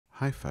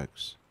Hi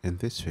folks, in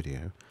this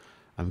video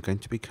I'm going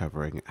to be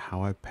covering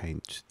how I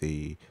paint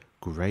the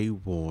grey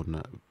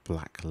worn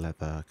black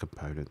leather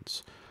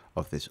components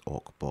of this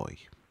orc boy.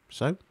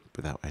 So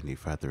without any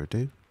further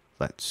ado,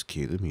 let's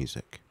cue the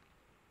music.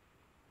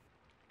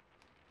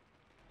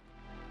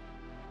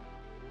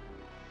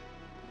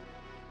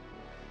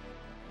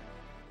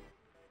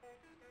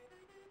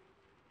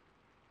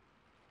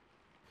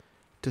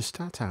 To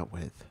start out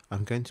with,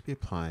 I'm going to be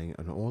applying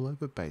an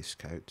all-over base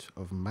coat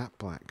of matte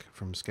black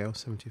from scale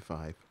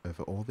 75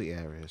 over all the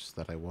areas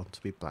that I want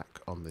to be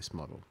black on this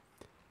model.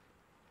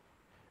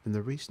 And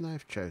the reason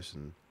I've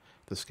chosen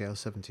the scale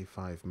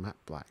 75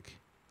 matte black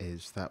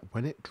is that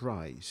when it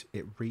dries,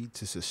 it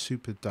reads as a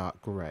super dark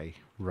grey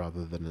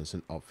rather than as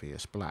an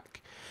obvious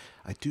black.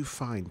 I do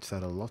find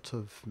that a lot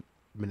of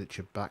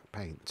miniature black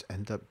paints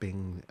end up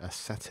being a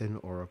satin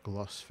or a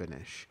gloss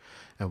finish,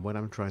 and when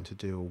I'm trying to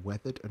do a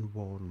weathered and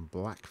worn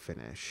black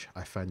finish,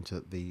 I find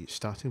that the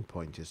starting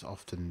point is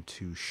often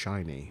too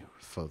shiny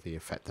for the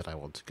effect that I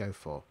want to go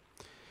for.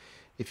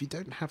 If you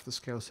don't have the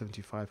scale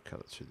 75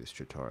 colours through this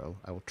tutorial,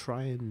 I will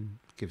try and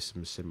give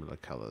some similar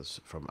colours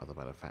from other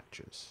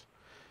manufacturers.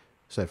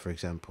 So for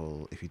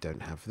example, if you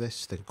don't have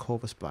this, then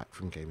Corvus Black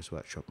from Games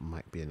Workshop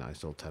might be a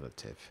nice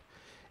alternative.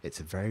 It's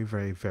a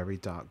very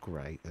dark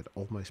grey and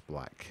almost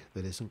black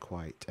that isn't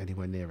quite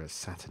anywhere near as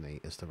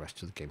satiny as the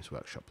rest of the Games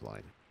Workshop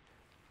line.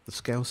 The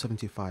Scale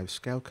 75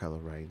 scale colour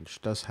range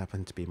does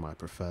happen to be my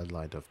preferred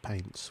line of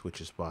paints, which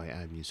is why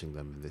I'm using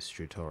them in this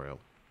tutorial.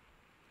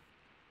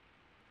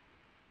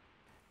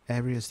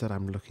 Areas that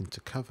I'm looking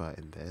to cover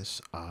in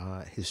this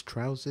are his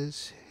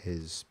trousers,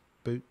 his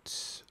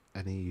boots,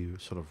 any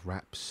sort of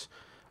wraps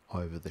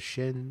over the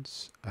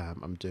shins.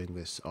 I'm doing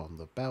this on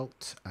the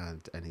belt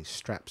and any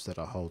straps that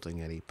are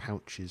holding any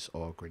pouches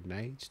or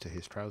grenades to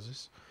his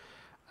trousers.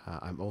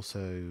 I'm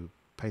also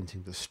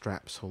painting the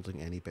straps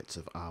holding any bits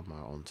of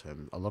armour onto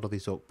him. A lot of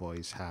these orc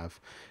boys have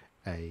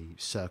a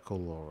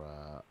circle or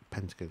a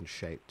pentagon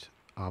shaped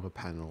armour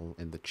panel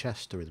in the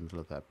chest or in the middle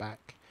of their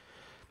back,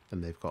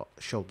 and they've got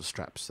shoulder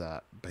straps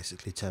that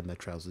basically turn their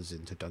trousers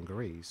into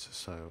dungarees,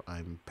 so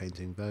I'm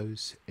painting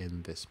those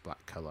in this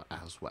black colour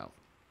as well.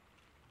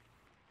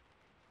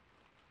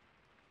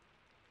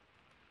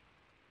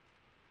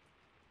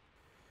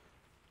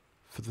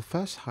 For the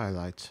first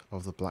highlight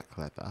of the black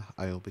leather,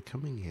 I will be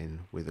coming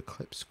in with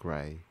Eclipse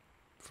Grey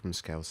from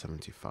scale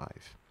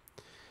 75.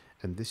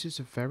 And this is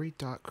a very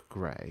dark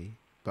grey,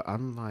 but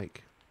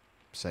unlike,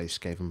 say,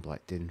 Skaven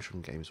Blight Dinge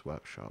from Games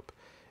Workshop,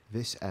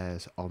 this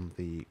airs on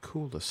the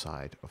cooler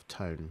side of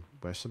tone,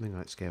 where something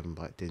like Skaven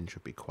Blight Dinge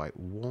would be quite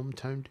warm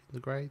toned in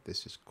the grey.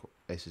 This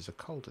is a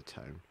colder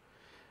tone.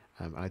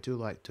 I do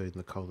like doing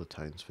the colder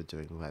tones for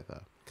doing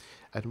leather.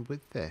 And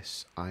with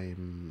this,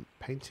 I'm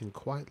painting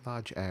quite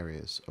large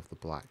areas of the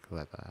black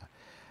leather,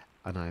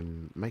 and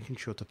I'm making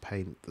sure to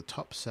paint the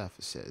top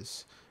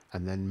surfaces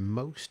and then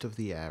most of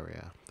the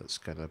area that's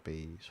going to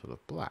be sort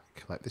of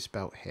black, like this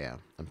belt here.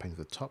 I'm painting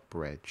the top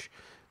ridge,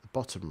 the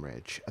bottom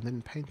ridge, and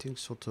then painting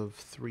sort of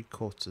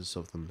 3/4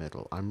 of the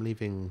middle. I'm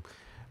leaving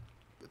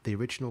the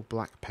original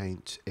black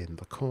paint in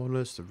the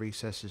corners, the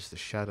recesses, the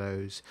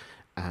shadows,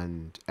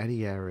 and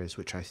any areas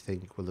which I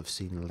think will have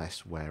seen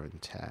less wear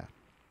and tear.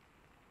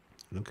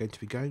 And I'm going to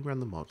be going around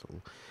the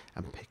model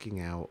and picking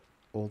out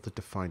all the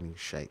defining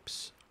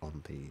shapes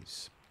on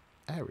these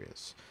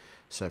areas.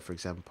 So for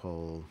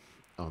example,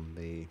 on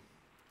the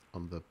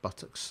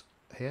buttocks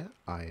here,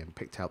 I am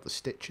picked out the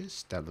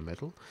stitches down the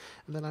middle,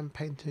 and then I'm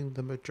painting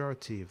the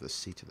majority of the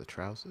seat of the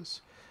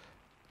trousers,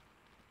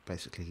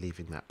 basically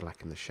leaving that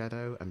black in the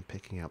shadow and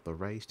picking out the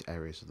raised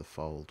areas of the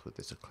fold with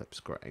this Eclipse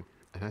Grey.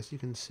 And as you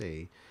can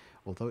see,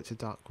 although it's a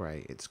dark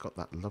grey, it's got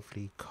that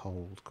lovely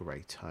cold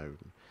grey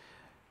tone.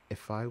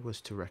 If I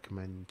was to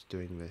recommend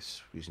doing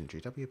this using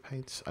GW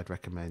paints, I'd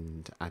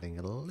recommend adding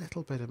a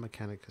little bit of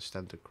Mechanica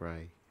Standard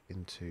Grey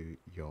into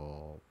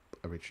your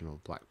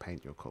original black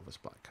paint, your Corvus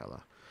Black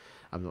colour.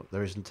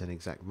 There isn't an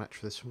exact match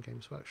for this from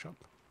Games Workshop.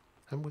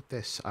 And with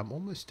this, I'm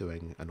almost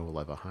doing an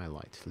all-over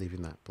highlight,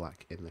 leaving that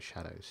black in the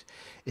shadows.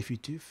 If you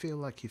do feel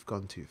like you've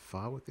gone too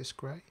far with this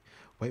grey,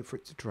 wait for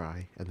it to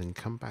dry and then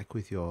come back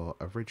with your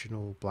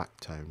original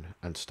black tone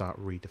and start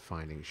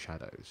redefining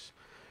shadows.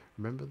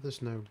 Remember,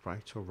 there's no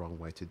right or wrong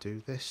way to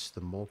do this. The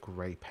more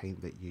grey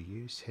paint that you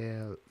use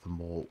here, the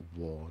more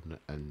worn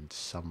and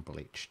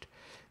sun-bleached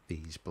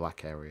these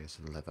black areas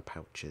and leather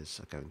pouches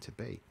are going to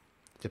be.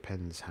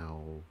 Depends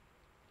how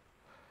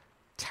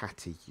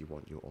tatty you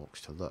want your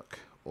orcs to look.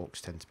 Orcs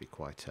tend to be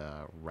quite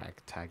a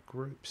ragtag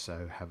group,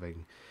 so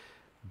having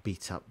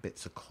beat up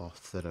bits of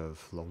cloth that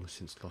have long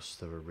since lost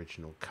their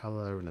original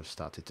colour and have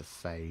started to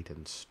fade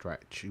and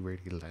stretch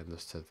really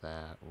lends to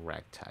their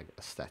ragtag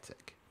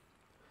aesthetic.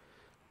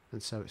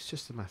 And so it's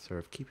just a matter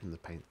of keeping the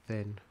paint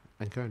thin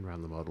and going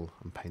around the model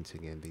and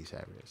painting in these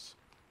areas.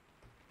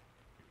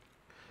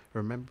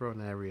 Remember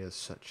on areas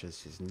such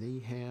as his knee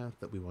here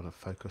that we want to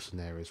focus on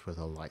areas where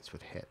the lights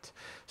would hit.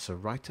 So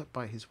right up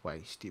by his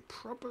waist, you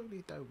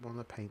probably don't want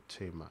to paint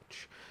too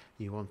much.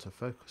 You want to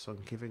focus on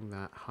giving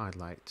that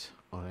highlight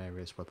on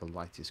areas where the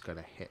light is going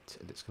to hit,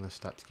 and it's going to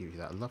start to give you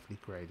that lovely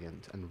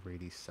gradient and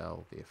really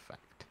sell the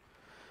effect.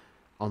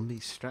 On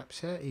these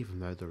straps here, even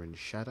though they're in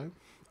shadow,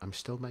 I'm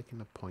still making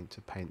a point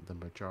to paint the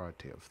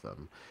majority of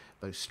them.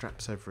 Those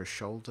straps over his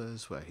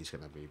shoulders, where he's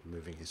going to be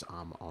moving his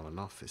arm on and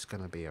off, it's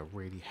going to be a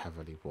really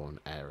heavily worn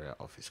area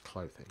of his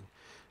clothing.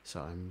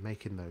 So I'm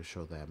making those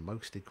sure they're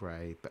mostly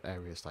grey, but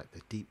areas like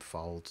the deep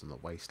folds and the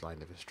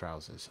waistline of his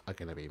trousers are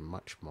going to be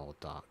much more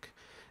dark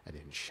and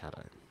in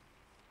shadow.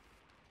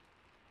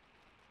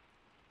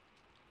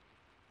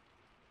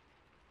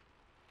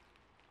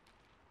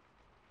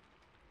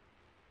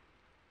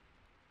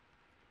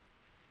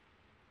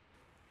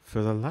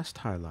 For the last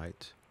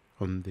highlight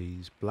on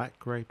these black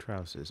grey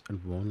trousers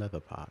and worn leather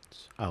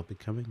parts, I'll be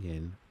coming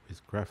in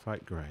with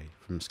graphite grey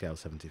from scale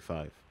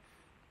 75.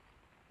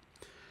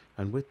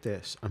 And with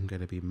this, I'm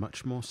going to be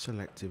much more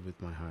selective with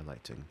my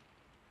highlighting.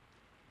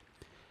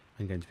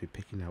 I'm going to be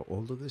picking out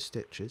all of the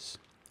stitches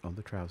on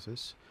the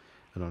trousers,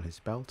 and on his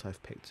belt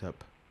I've picked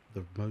up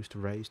the most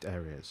raised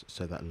areas,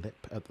 so that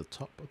lip at the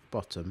top of the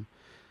bottom,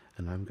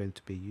 and I'm going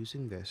to be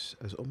using this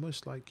as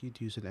almost like you'd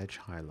use an edge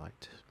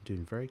highlight,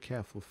 doing very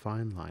careful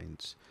fine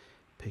lines,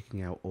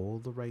 picking out all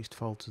the raised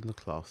folds in the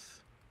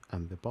cloth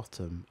and the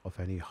bottom of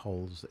any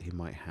holes that he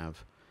might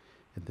have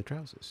in the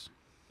trousers.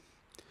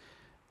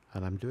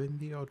 And I'm doing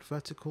the odd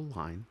vertical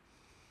line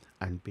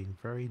and being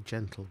very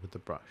gentle with the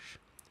brush.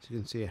 So you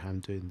can see how I'm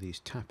doing these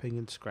tapping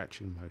and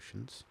scratching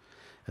motions,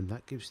 and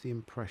that gives the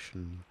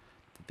impression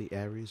that the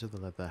areas of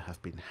the leather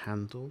have been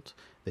handled,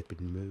 they've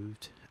been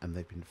moved, and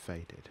they've been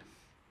faded.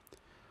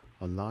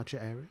 On larger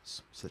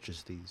areas, such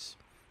as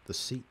the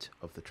seat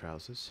of the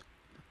trousers,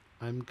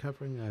 I'm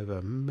covering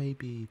over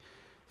maybe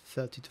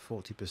 30 to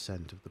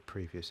 40% of the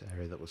previous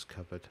area that was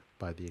covered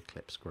by the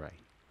Eclipse Grey.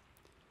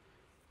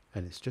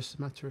 And it's just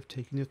a matter of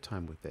taking your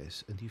time with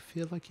this, and you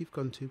feel like you've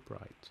gone too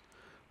bright,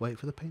 wait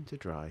for the paint to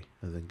dry,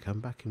 and then come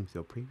back in with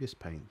your previous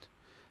paint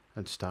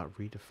and start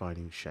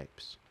redefining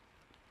shapes.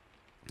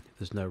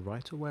 There's no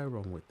right or way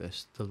wrong with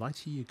this. The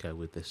lighter you go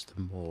with this, the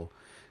more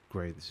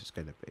grey this is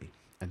going to be.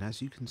 And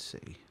as you can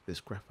see, this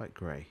graphite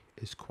grey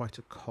is quite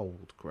a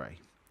cold grey.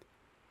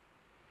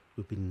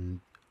 We've been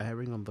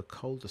erring on the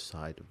colder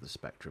side of the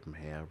spectrum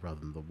here rather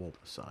than the warmer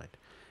side,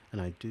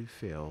 and I do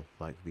feel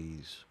like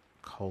these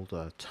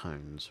colder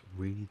tones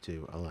really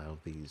do allow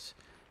these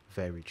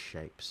varied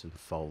shapes and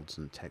folds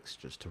and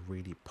textures to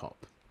really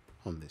pop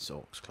on this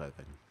orc's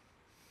clothing.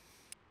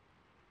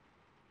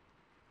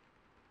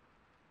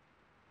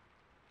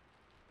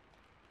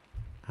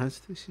 As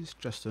this is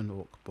just an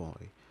orc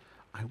boy,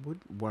 I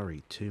wouldn't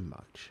worry too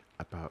much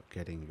about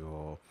getting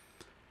your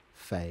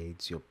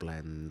fades, your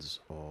blends,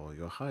 or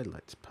your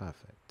highlights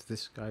perfect.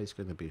 This guy's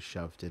going to be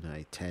shoved in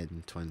a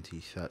 10, 20,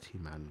 30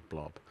 man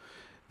blob.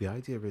 The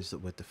idea is that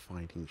we're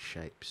defining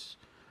shapes.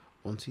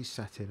 Once he's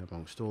sat in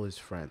amongst all his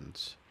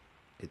friends,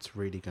 it's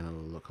really going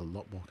to look a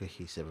lot more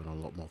cohesive and a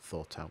lot more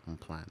thought out and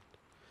planned.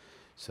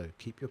 So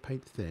keep your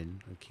paint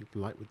thin and keep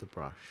light with the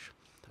brush,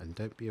 and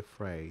don't be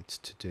afraid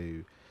to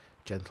do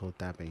gentle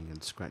dabbing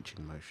and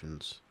scratching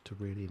motions to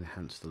really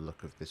enhance the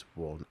look of this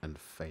worn and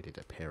faded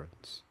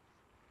appearance.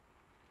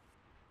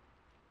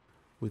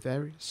 With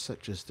areas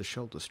such as the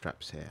shoulder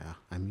straps here,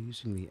 I'm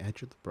using the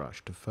edge of the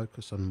brush to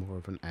focus on more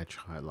of an edge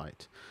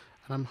highlight,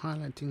 and I'm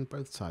highlighting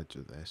both sides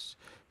of this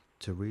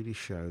to really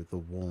show the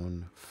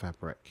worn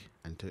fabric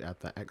and to add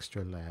that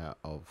extra layer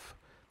of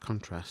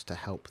contrast to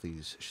help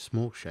these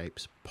small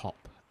shapes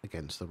pop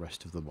against the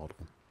rest of the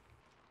model.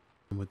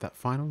 And with that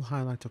final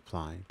highlight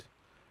applied,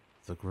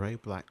 the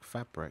grey-black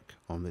fabric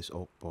on this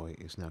orc boy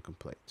is now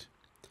complete.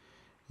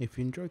 If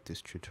you enjoyed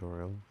this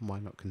tutorial, why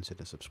not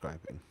consider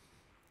subscribing?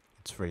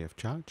 It's free of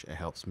charge, it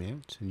helps me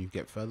out, and you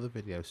get further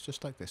videos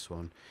just like this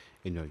one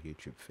in your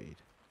YouTube feed.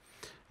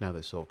 Now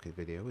this orc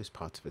video is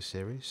part of a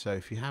series, so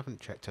if you haven't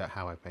checked out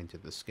how I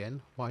painted the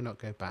skin, why not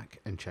go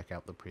back and check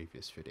out the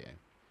previous video.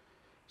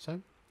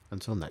 So,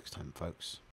 until next time folks.